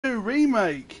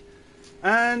Remake.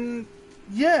 And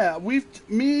yeah,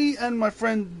 me and my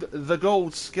friend the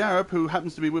Gold Scarab, who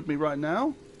happens to be with me right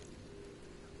now.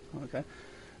 Okay,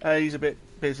 he's a bit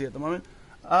busy at the moment.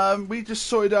 We just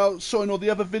sorting all the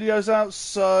other videos out,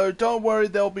 so don't worry,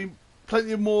 there'll be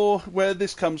plenty more where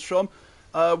this comes from.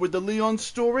 With the Leon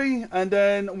story, and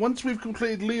then once we've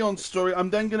completed Leon's story,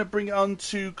 I'm then going to bring it on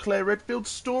to Claire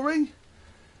Redfield's story.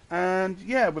 And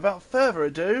yeah, without further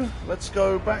ado, let's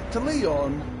go back to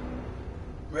Leon.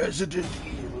 Resident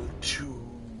Evil 2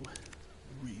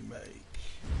 Remake.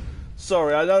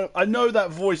 Sorry, I know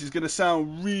that voice is going to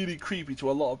sound really creepy to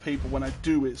a lot of people when I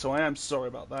do it, so I am sorry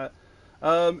about that.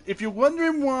 If you're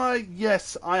wondering why,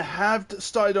 yes, I have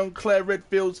started on Claire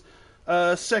Redfield's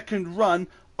second run,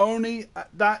 only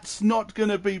that's not going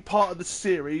to be part of the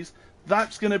series.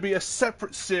 That's going to be a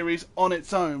separate series on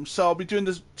its own. So I'll be doing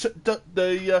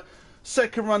the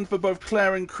second run for both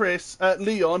Claire and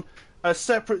Leon, a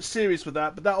separate series for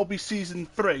that, but that'll be season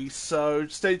 3, so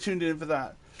stay tuned in for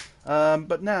that.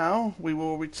 But now we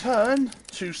will return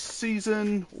to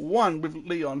season 1 with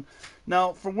Leon.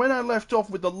 Now, from when I left off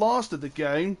with the last of the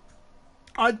game,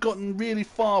 I'd gotten really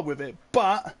far with it,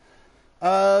 but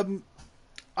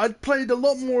I'd played a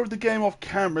lot more of the game off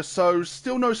camera, so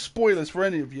still no spoilers for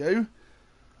any of you.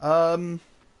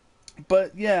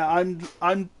 But yeah,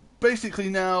 I'm basically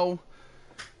now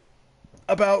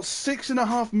about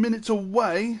 6.5 minutes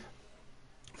away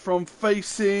from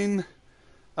facing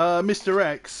Mr.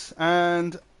 X,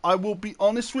 and I will be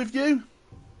honest with you,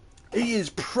 he is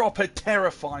proper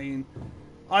terrifying.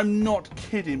 I'm not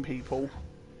kidding, people.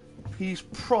 He's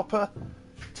proper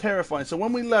terrifying. So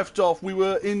when we left off, we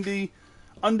were in the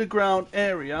underground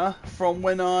area from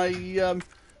when I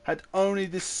had only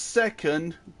the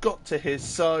second got to his,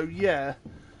 so yeah.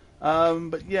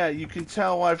 But yeah, you can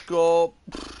tell I've got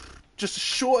just a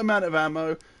short amount of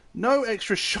ammo, no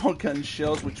extra shotgun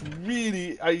shells, which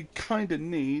really I kind of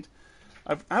need.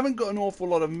 I haven't got an awful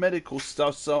lot of medical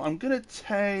stuff, so I'm going to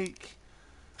take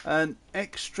an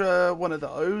extra one of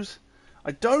those.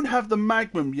 I don't have the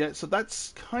Magnum yet, so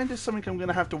that's kind of something I'm going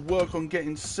to have to work on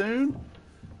getting soon.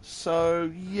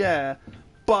 So yeah,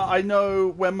 but I know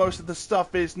where most of the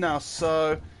stuff is now,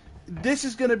 so this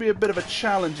is going to be a bit of a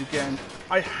challenge again.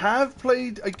 I have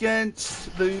played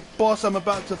against the boss I'm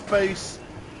about to face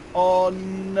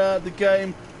on the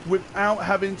game without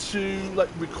having to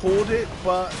record it,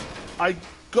 but I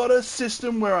got a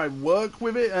system where I work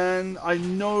with it and I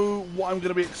know what I'm going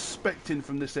to be expecting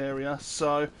from this area.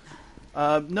 So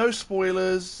no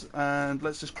spoilers, and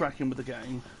let's just crack in with the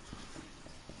game.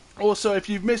 Also, if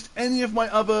you've missed any of my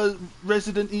other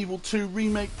Resident Evil 2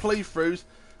 Remake playthroughs,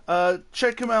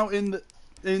 check them out in the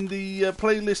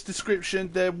playlist description.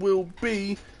 There will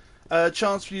be a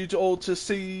chance for you to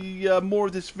see more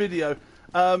of this video.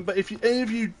 But if any of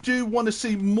you do want to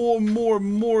see more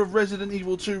of Resident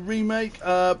Evil 2 Remake,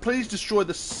 please destroy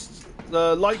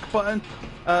the like button.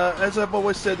 As I've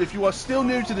always said, if you are still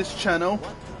new to this channel,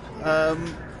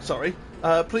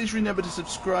 please remember to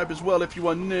subscribe as well if you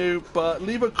are new, but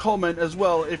leave a comment as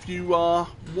well if you are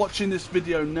watching this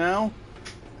video now.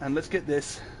 And let's get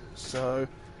this. So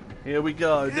here we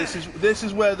go. This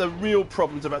is where the real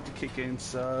problem's about to kick in.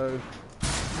 So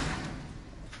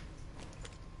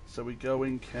we go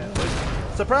in carefully.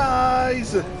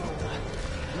 Surprise!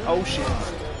 Oh shit.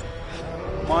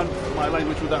 My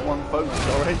language with that one, folks,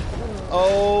 sorry.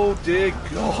 Oh dear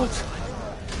God.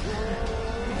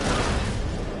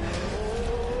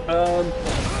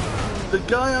 The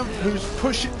guy who's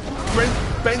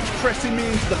bench pressing me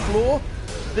into the floor,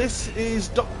 this is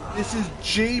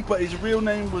G, but his real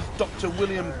name was Dr.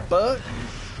 William Burke.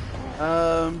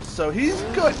 So he's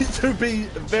going to be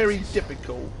very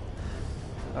difficult.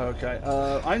 Okay,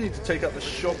 I need to take up the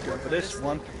shotgun for this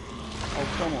one. Oh,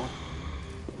 come on.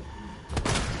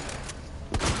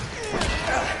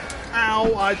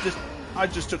 Ow, I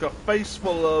just took a face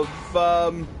full of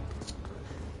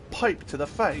pipe to the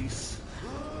face.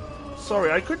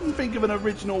 Sorry, I couldn't think of an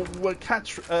original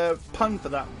pun for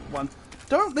that one.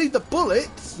 Don't need the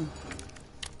bullets!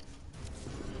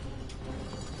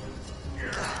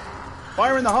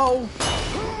 Fire in the hole!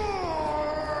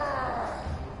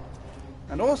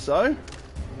 And also,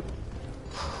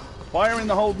 fire in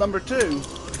the hole number 2.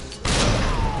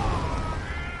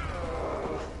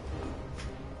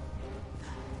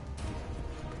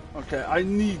 Okay, I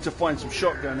need to find some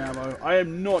shotgun ammo. I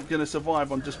am not going to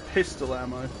survive on just pistol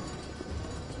ammo.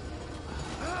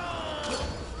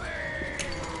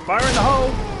 Fire in the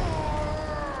hole!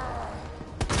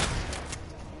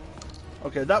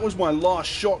 Okay, that was my last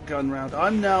shotgun round.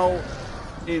 I'm now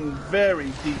in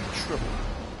very deep trouble.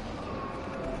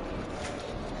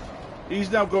 He's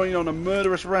now going on a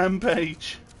murderous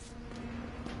rampage.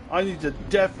 I need to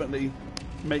definitely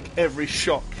make every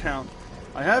shot count.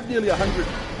 I have nearly 100.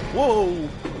 Whoa!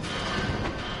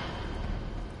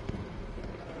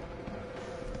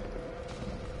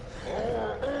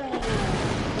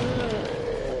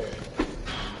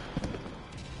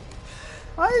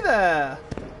 Hi there!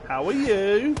 How are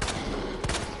you?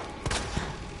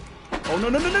 Oh, no,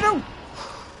 no, no, no, no!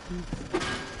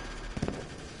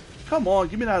 Come on,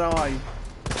 give me that eye.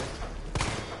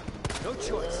 No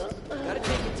choice. Gotta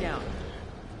take it down.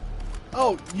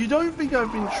 Oh, you don't think I've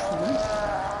been trying?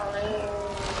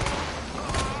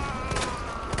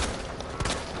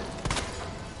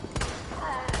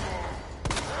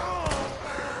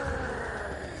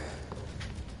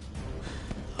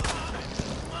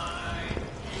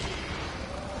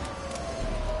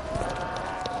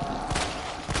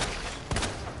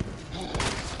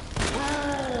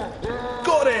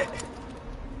 Got it!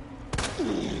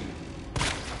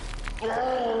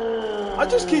 I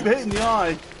just keep hitting the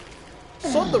eye.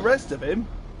 Sod the rest of him.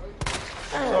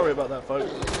 Sorry about that,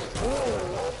 folks.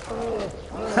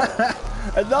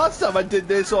 And last time I did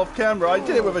this off camera, I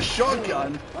did it with a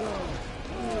shotgun.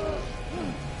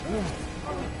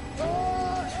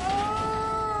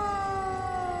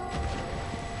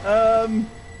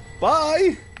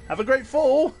 Bye. Have a great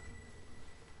fall.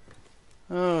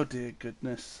 Oh dear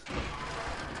goodness.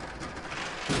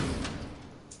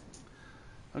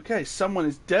 Okay, someone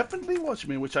is definitely watching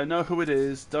me, which I know who it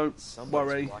is. Don't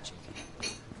worry. Watching.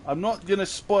 I'm not going to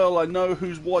spoil, I know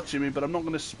who's watching me, but I'm not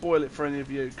going to spoil it for any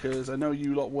of you, because I know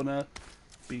you lot want to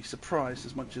be surprised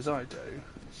as much as I do.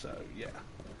 So, yeah.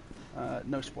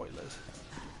 No spoilers.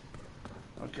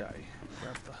 Okay,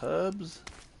 grab the herbs.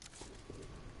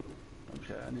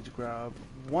 Okay, I need to grab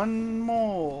one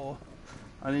more.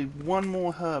 I need one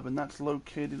more herb, and that's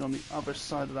located on the other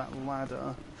side of that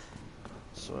ladder.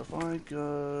 So if I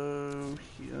go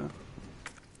here,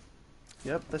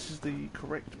 yep, this is the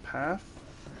correct path.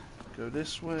 Go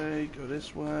this way,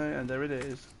 and there it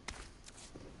is.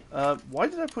 Why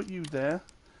did I put you there?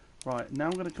 Right, now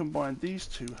I'm going to combine these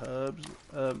two herbs.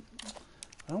 I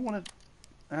don't want to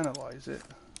analyze it.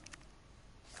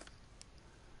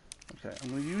 Okay, I'm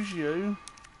going to use you.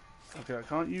 Okay, I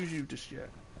can't use you just yet.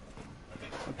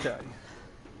 Okay.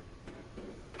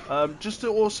 Just to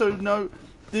also note,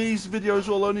 these videos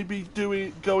will only be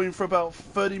going for about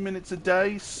 30 minutes a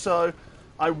day, so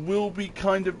I will be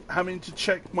kind of having to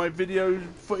check my video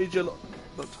footage a lot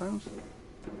of times.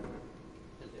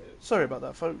 Sorry about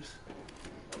that, folks.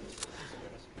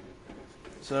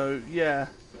 So yeah,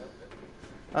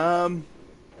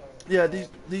 yeah,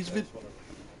 these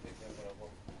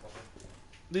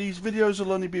videos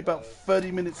will only be about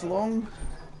 30 minutes long.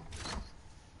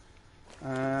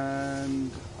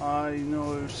 And I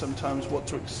know sometimes what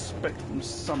to expect from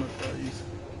some of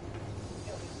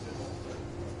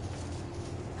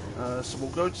those. So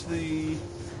we'll go to the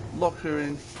locker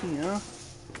in here,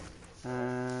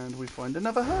 and we find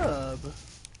another herb.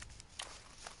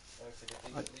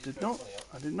 I did not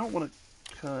want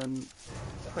to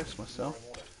press myself.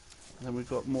 And then we've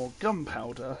got more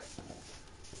gunpowder.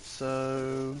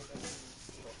 So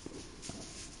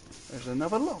there's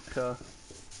another locker.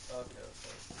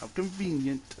 How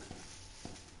convenient.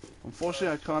 Unfortunately,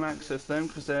 I can't access them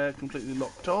because they're completely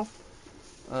locked off.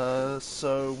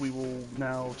 So we will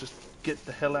now just get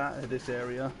the hell out of this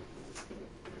area.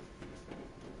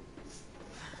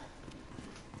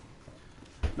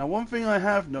 Now, one thing I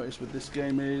have noticed with this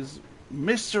game is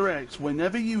Mr. X,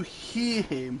 whenever you hear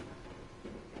him,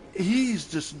 he's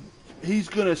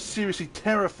gonna seriously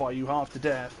terrify you half to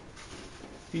death.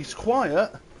 He's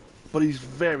quiet, but he's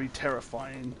very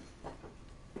terrifying.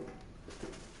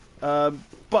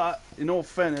 But in all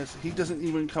fairness, he doesn't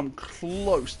even come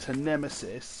close to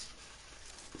Nemesis.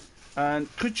 And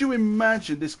could you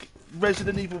imagine this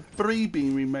Resident Evil 3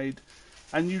 being remade,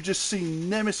 and you just see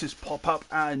Nemesis pop up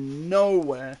out of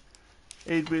nowhere?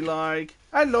 He'd be like,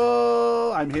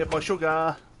 "Hello, I'm here for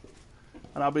sugar,"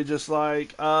 and I'll be just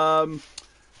like,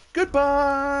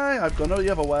 "Goodbye, I've gone the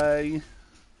other way."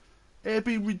 It'd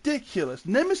be ridiculous.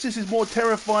 Nemesis is more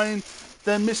terrifying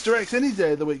than Mr. X any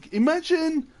day of the week.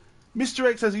 Imagine Mr.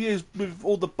 X as he is with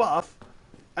all the buff,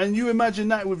 and you imagine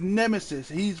that with Nemesis.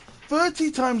 He's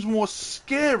 30 times more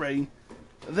scary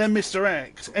than Mr.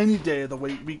 X any day of the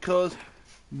week, because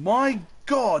my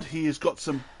god, he has got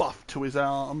some buff to his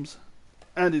arms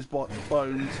and his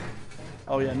bones.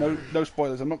 Oh yeah, no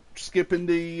spoilers. I'm not skipping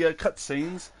the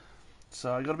cutscenes,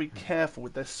 so I got to be careful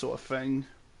with this sort of thing.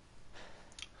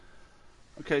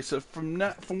 Okay, so from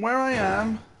where I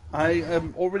am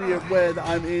already aware that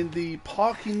I'm in the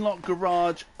parking lot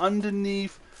garage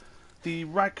underneath the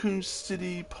Raccoon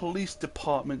City Police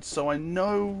Department, so I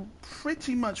know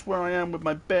pretty much where I am with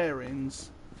my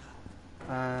bearings.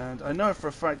 And I know for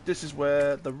a fact this is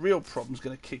where the real problem's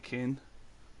going to kick in.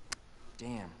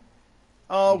 Damn.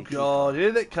 Oh god,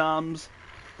 here it comes.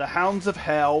 The Hounds of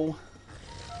Hell.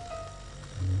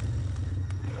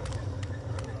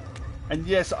 And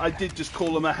yes, I did just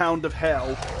call them a Hound of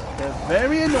Hell. They're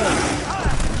very annoying.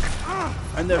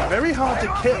 And they're very hard to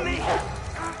kill.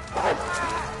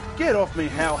 Get off me,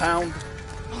 Hellhound.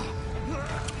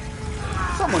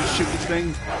 Someone shoot this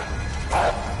thing.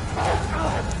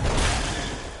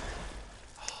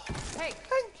 Hey.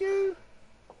 Thank you.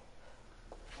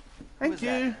 Thank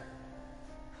you.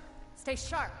 Stay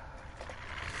sharp.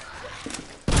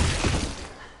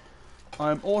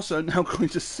 I'm also now going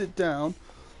to sit down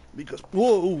because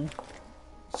whoa,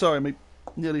 sorry, me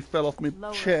nearly fell off my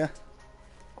chair.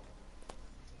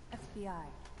 FBI.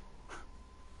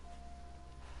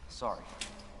 Sorry.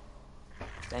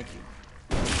 Thank you.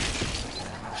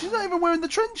 She's not even wearing the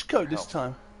trench coat this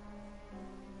time.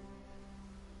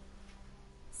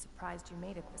 Surprised you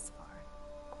made it this far.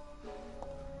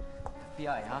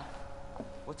 FBI, huh?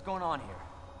 What's going on here?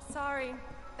 Sorry,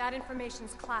 that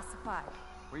information's classified.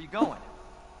 Where are you going?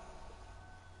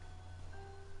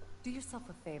 Do yourself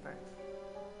a favor.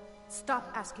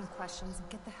 Stop asking questions and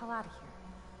get the hell out of here.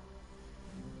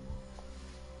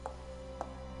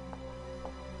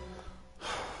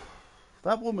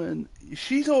 That woman,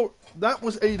 she's all. That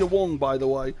was Ada Wong, by the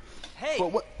way. Hey!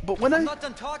 But when I'm not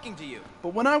done talking to you.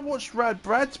 But when I watched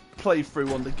Brad's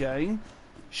playthrough on the game,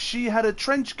 she had a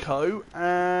trench coat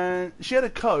and she had a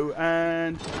coat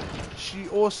and she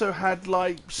also had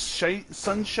like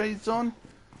sunshades on.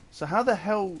 So how the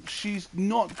hell she's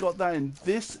not got that in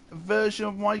this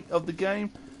version of the game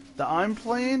that I'm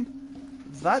playing?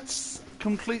 That's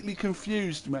completely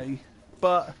confused me.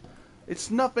 But it's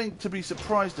nothing to be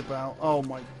surprised about. Oh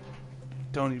my...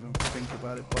 Don't even think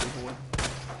about it, buddy boy.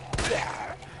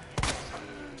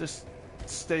 Just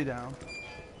stay down.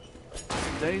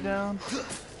 Stay down.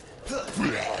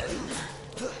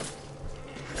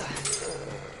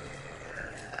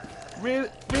 Really,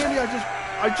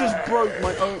 I just broke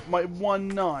my one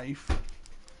knife.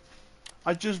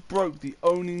 I just broke the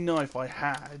only knife I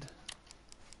had.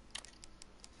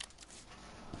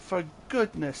 For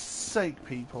goodness sake,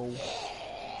 people.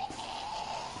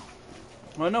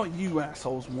 I know what you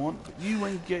assholes want, but you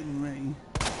ain't getting me.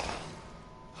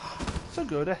 So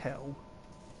go to hell.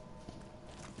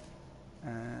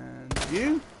 And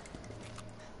you.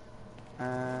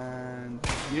 And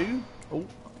you. Oh.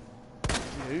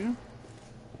 You.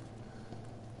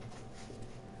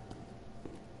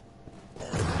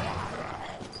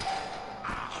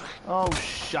 Oh,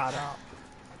 shut up.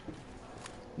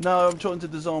 No, I'm talking to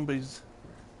the zombies.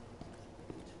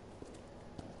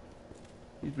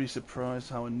 You'd be surprised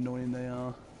how annoying they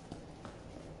are.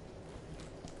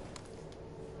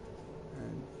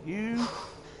 And you.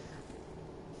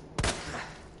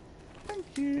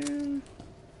 Thank you.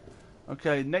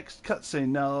 Okay, next cutscene.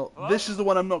 Now, this is the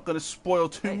one I'm not going to spoil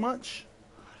too much.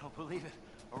 I don't believe it.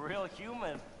 A real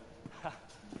human.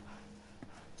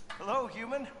 Hello,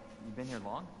 human. You been here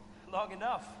long? Long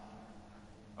enough.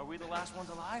 Are we the last ones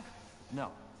alive?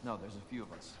 No, there's a few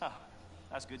of us. Huh.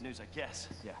 That's good news, I guess.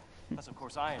 Yeah. That's of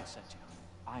course Irons sent you.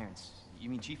 Irons? You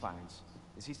mean Chief Irons?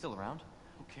 Is he still around?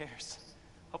 Who cares?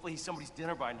 Hopefully he's somebody's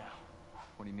dinner by now.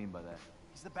 What do you mean by that?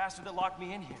 He's the bastard that locked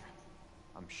me in here.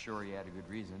 I'm sure he had a good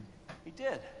reason. He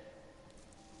did.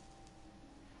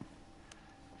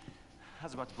 I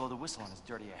was about to blow the whistle on his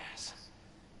dirty ass.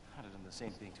 I'd have done the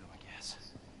same thing to him, I guess.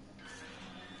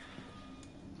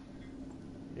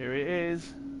 Here it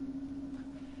is.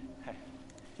 Hey,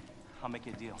 I'll make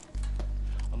you a deal.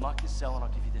 Unlock this cell and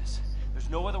I'll give you this. There's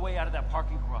no other way out of that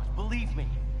parking garage. Believe me.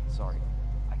 Sorry,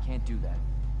 I can't do that.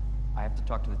 I have to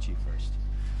talk to the chief first.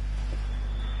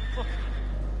 Look,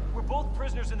 we're both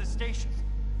prisoners in the station.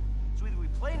 So either we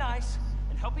play nice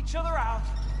and help each other out,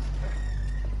 or...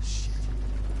 Shit.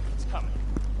 It's coming.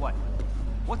 What?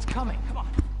 What's coming? Come on,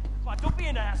 don't be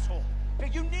an asshole. Hey,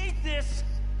 you need this.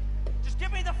 Just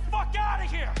get me the fuck out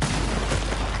of here!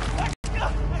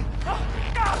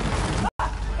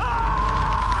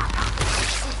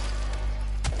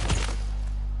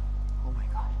 Oh my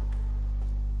god.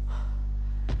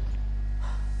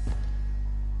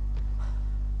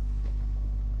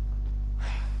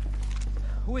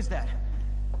 Who is that?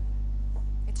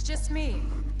 It's just me.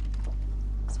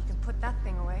 So you can put that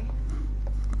thing away.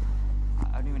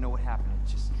 I don't even know what happened. It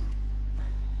just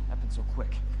happened so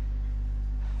quick.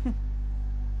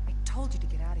 I told you to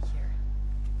get out of here.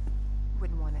 You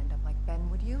wouldn't want to end up like Ben,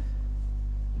 would you?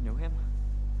 You knew him?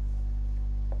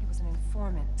 He was an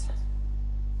informant.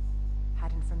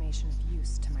 Had information of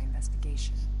use to my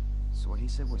investigation. So what he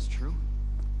said was true?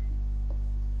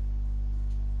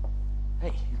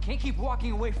 Hey, you can't keep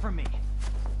walking away from me.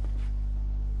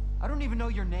 I don't even know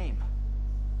your name.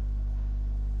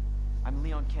 I'm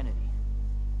Leon Kennedy.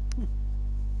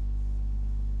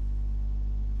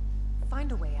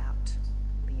 Find a way out,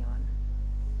 Leon.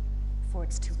 Before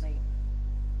it's too late.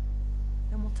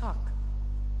 Then we'll talk.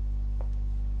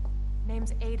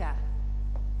 Name's Ada.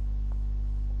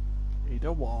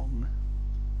 Ada Wong.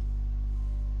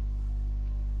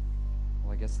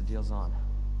 Well, I guess the deal's on.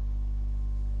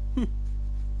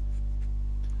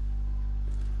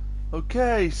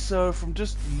 Okay, so from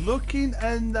just looking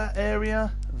in that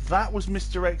area, that was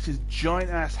Mr. X's giant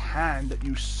ass hand that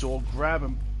you saw grab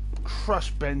and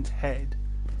crush Ben's head.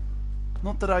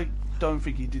 Not that I don't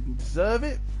think he didn't deserve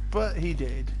it, but he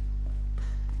did.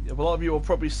 A lot of you will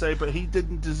probably say, but he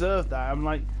didn't deserve that. I'm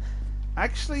like,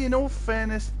 actually, in all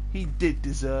fairness, he did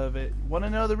deserve it. Want to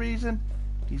know the reason?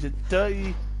 He's a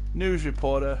dirty news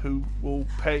reporter who will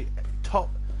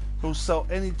who'll sell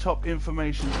any top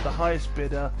information to the highest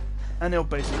bidder, and he'll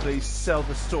basically sell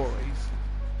the stories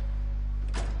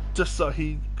just so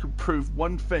he can prove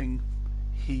one thing: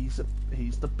 he's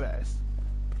the best.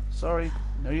 Sorry,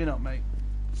 no you're not, mate.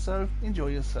 So enjoy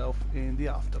yourself in the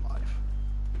afterlife.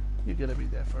 You're gonna be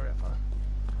there forever.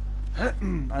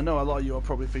 I know a lot of you are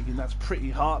probably thinking that's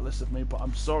pretty heartless of me, but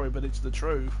I'm sorry, but it's the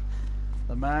truth.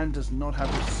 The man does not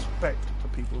have respect for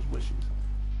people's wishes.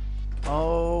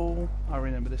 Oh, I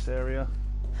remember this area.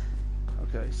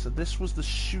 Okay, so this was the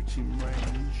shooting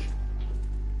range.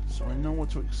 So I know what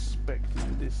to expect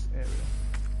in this area.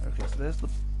 Okay, so there's the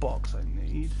box I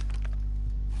need.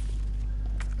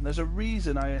 And there's a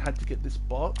reason I had to get this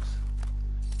box.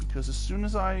 Because as soon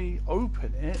as I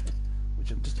open it, which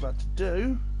I'm just about to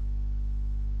do,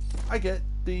 I get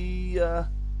the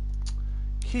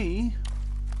key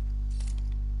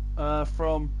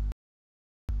from...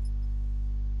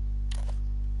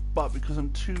 But because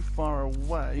I'm too far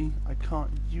away, I can't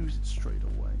use it straight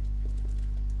away.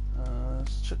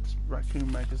 Let's check this raccoon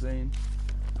magazine.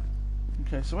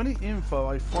 Okay, so any info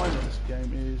I find on this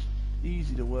game is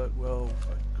easy to work. Well,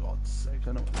 for God's sake,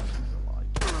 I know what these things are like.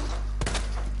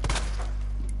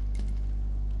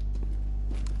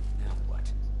 Now what?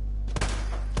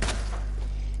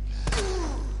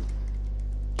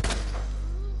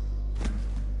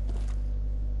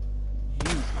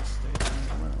 Use this station as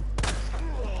well.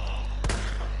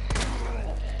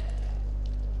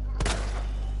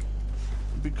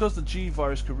 Because the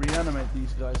G-Virus could reanimate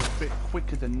these guys a bit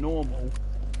quicker than normal,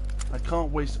 I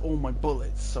can't waste all my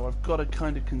bullets, so I've got to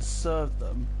kind of conserve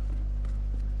them.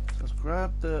 So let's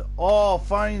grab the... Oh,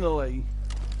 finally!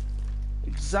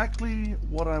 Exactly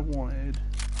what I wanted.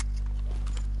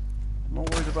 I'm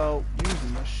not worried about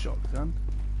using this shotgun.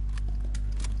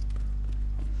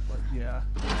 But yeah,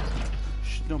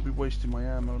 should not be wasting my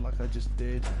ammo like I just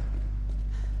did.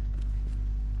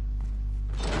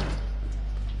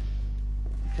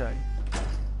 Okay,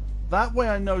 that way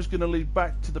I know is going to lead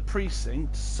back to the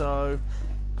precinct, so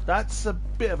that's a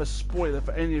bit of a spoiler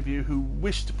for any of you who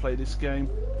wish to play this game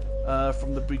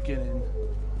from the beginning.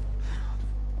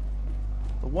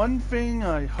 The one thing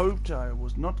I hoped I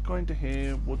was not going to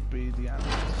hear would be the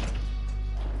animals.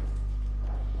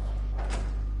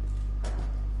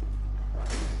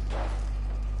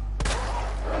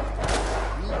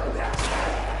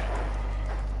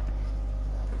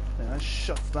 Okay, that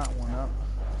shuts that one up.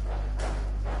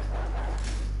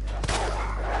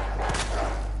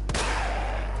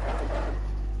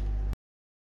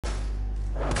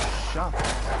 Shut up.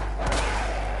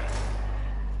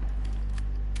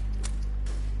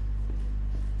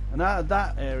 And out of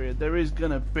that area, there is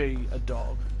gonna be a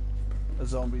dog, a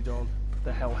zombie dog,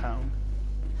 the Hellhound.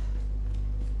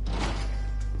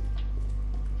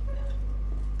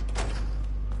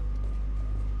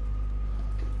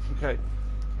 Okay,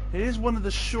 here's one of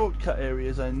the shortcut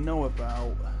areas I know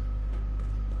about.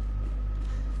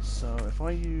 So if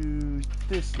I use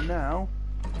this now,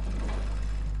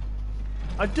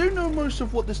 I do know most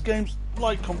of what this game's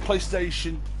like on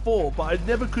PlayStation 4, but I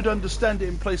never could understand it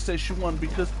in PlayStation 1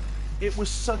 because it was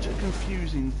such a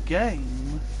confusing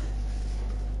game.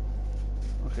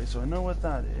 Okay, so I know what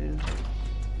that is.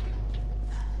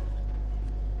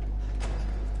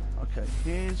 Okay,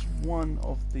 here's one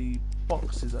of the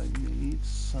boxes I need,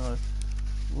 so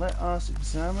let us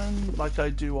examine, like I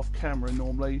do off camera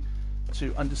normally,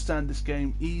 to understand this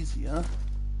game easier.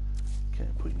 Okay,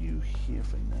 put you here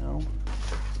for now.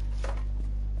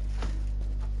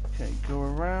 Okay, go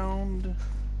around.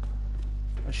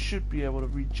 I should be able to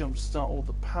re-jump start all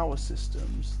the power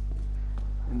systems.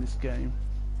 in this game.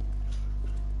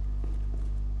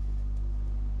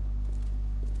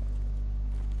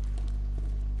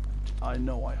 I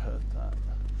know I heard that.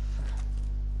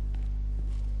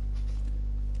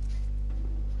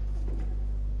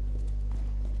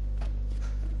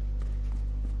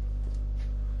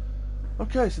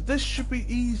 Okay, so this should be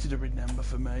easy to remember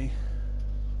for me.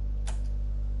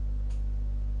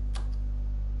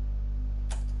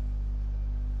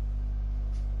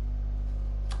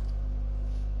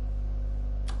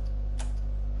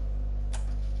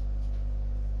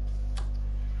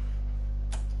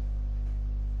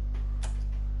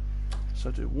 So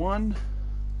do 1,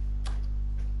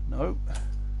 no,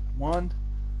 1,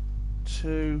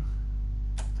 2,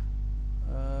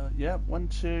 yeah, 1,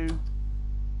 2,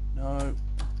 no, oh,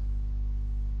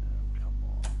 come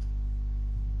on,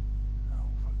 oh,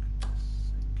 for goodness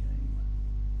sake, game.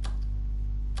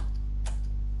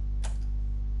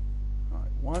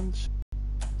 Right, 1, 2.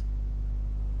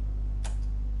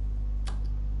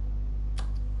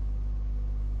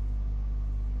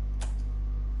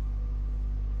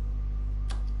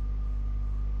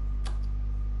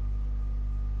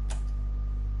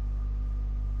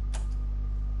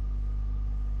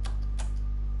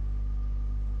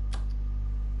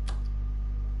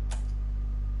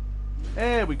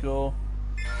 There we go.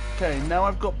 Okay, now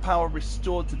I've got power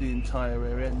restored to the entire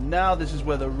area. Now this is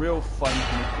where the real fun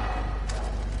can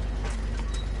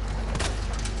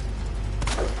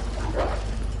begin.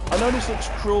 I know this looks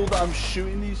cruel that I'm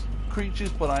shooting these creatures,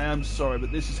 but I am sorry,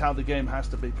 but this is how the game has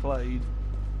to be played.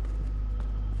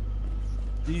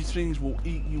 These things will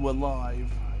eat you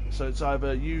alive. So it's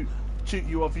either you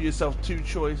offer yourself 2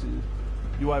 choices.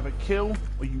 You either kill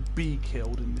or you be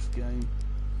killed in this game.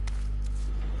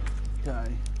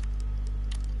 Okay.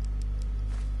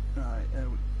 Right,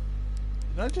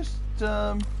 did I just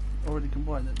already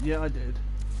combine them? Yeah, I did.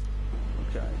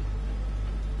 Okay.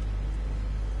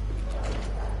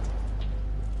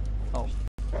 Oh.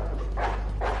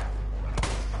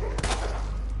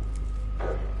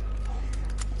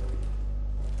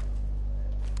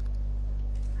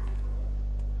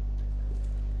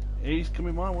 He's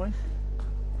coming my way.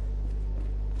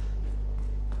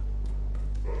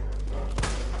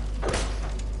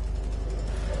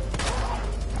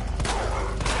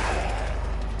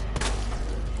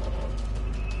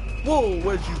 Whoa,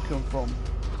 where'd you come from?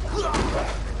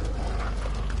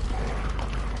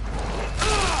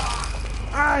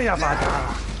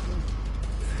 Ayabada!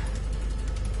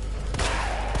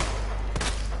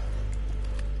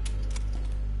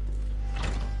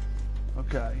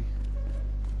 Okay.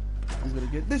 I'm gonna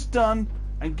get this done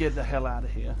and get the hell out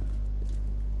of here.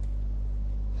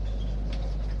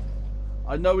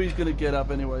 I know he's gonna get up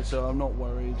anyway, so I'm not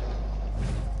worried.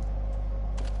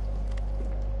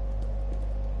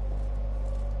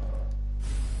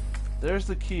 There's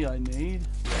the key I need.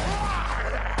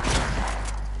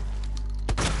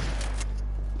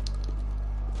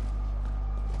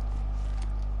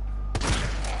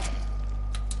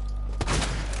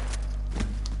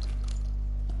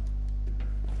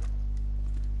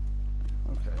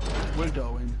 Okay, we're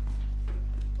going.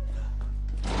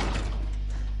 We're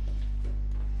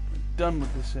done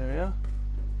with this area.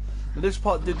 Now, this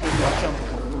part did give me a jump.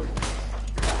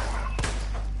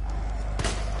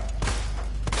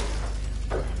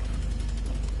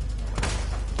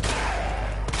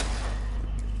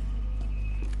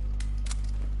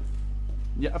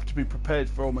 You have to be prepared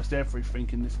for almost everything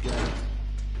in this game,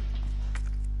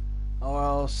 or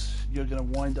else you're going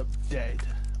to wind up dead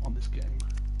on this game.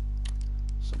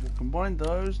 So we'll combine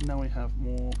those. Now we have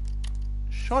more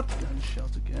shotgun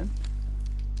shells again.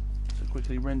 So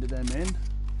quickly render them in.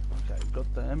 Okay, we've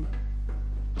got them.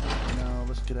 Now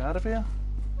let's get out of here.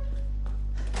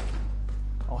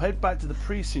 I'll head back to the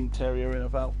precinct area in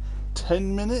about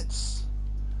 10 minutes.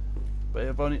 But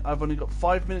I've only got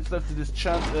 5 minutes left of this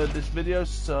this video,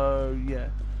 so yeah,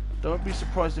 don't be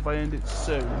surprised if I end it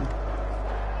soon.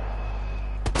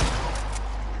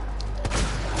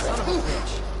 Son of a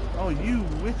bitch. Oh, you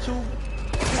whittle!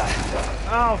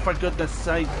 Oh, for goodness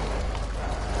sake!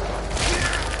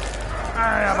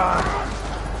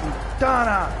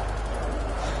 Donna!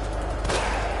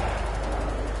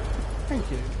 Thank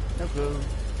you. Hello.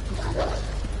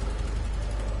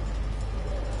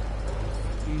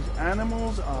 These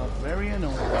animals are very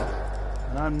annoying,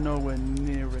 and I'm nowhere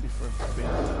near ready for a spin.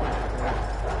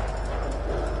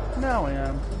 Now I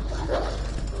am.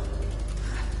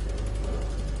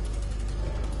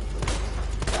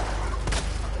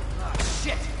 Oh,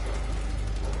 shit!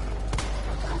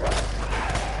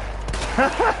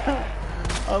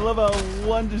 I love how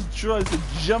one just tries to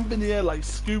jump in the air like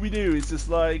Scooby-Doo. It's just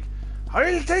like,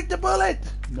 I'll take the bullet!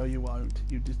 No, you won't.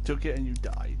 You just took it and you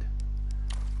died.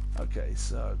 Okay,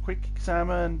 so quick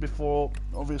examine before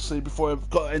I've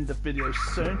got to end the video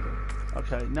soon.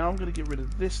 Okay, now I'm going to get rid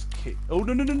of this key. Oh,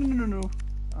 no.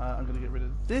 I'm going to get rid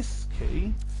of this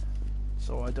key,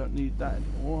 so I don't need that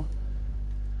anymore.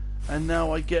 And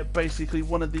now I get basically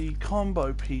one of the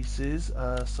combo pieces,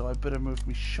 so I better move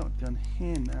my shotgun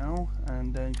here now,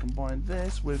 and then combine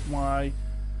this with my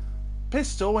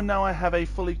pistol, and now I have a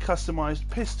fully customized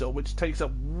pistol, which takes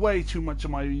up way too much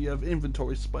of my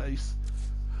inventory space.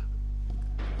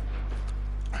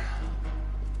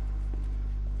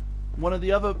 One of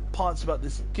the other parts about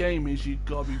this game is you've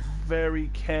got to be very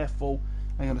careful.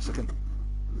 Hang on a second.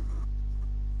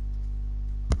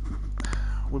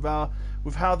 With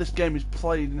how this game is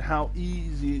played and how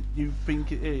easy you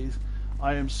think it is,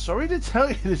 I am sorry to tell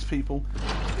you this, people.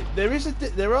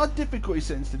 There are difficulty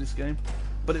settings to this game,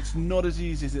 but it's not as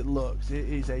easy as it looks. It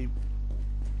is a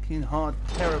hard,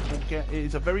 terrible game. It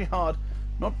is a very hard,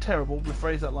 not terrible.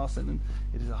 Rephrase that last sentence.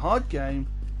 It is a hard game,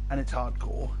 and it's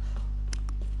hardcore.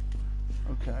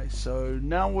 Okay, so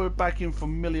now we're back in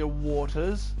familiar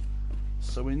waters.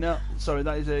 So we now, sorry,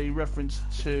 that is a reference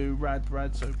to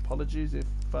Brad. So apologies if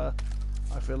I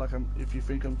feel like if you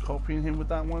think I'm copying him with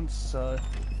that one. So,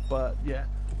 but yeah,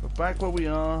 we're back where we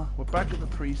are. We're back at the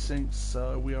precinct.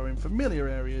 So we are in familiar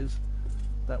areas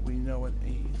that we know and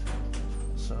need.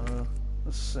 So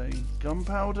let's see,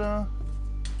 gunpowder.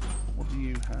 What do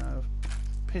you have?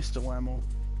 Pistol ammo.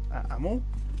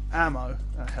 Ammo.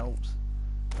 That helps.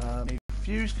 A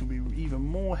fuse can be even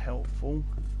more helpful.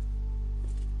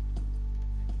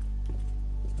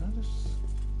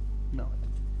 No.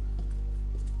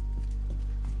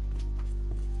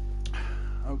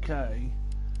 Okay,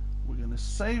 we're going to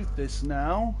save this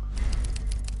now,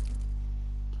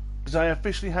 because I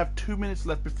officially have 2 minutes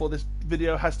left before this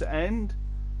video has to end.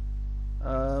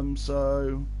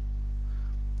 So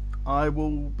I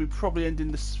will be probably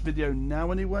ending this video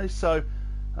now anyway. So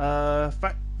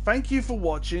thank you for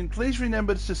watching. Please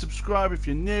remember to subscribe if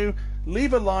you're new.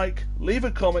 Leave a like, leave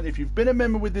a comment if you've been a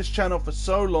member with this channel for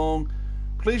so long.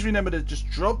 Please remember to just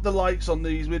drop the likes on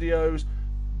these videos,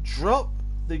 drop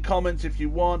the comments if you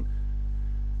want,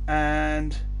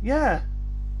 and yeah,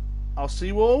 I'll see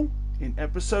you all in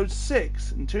episode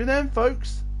 6. Until then,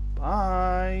 folks,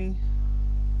 bye.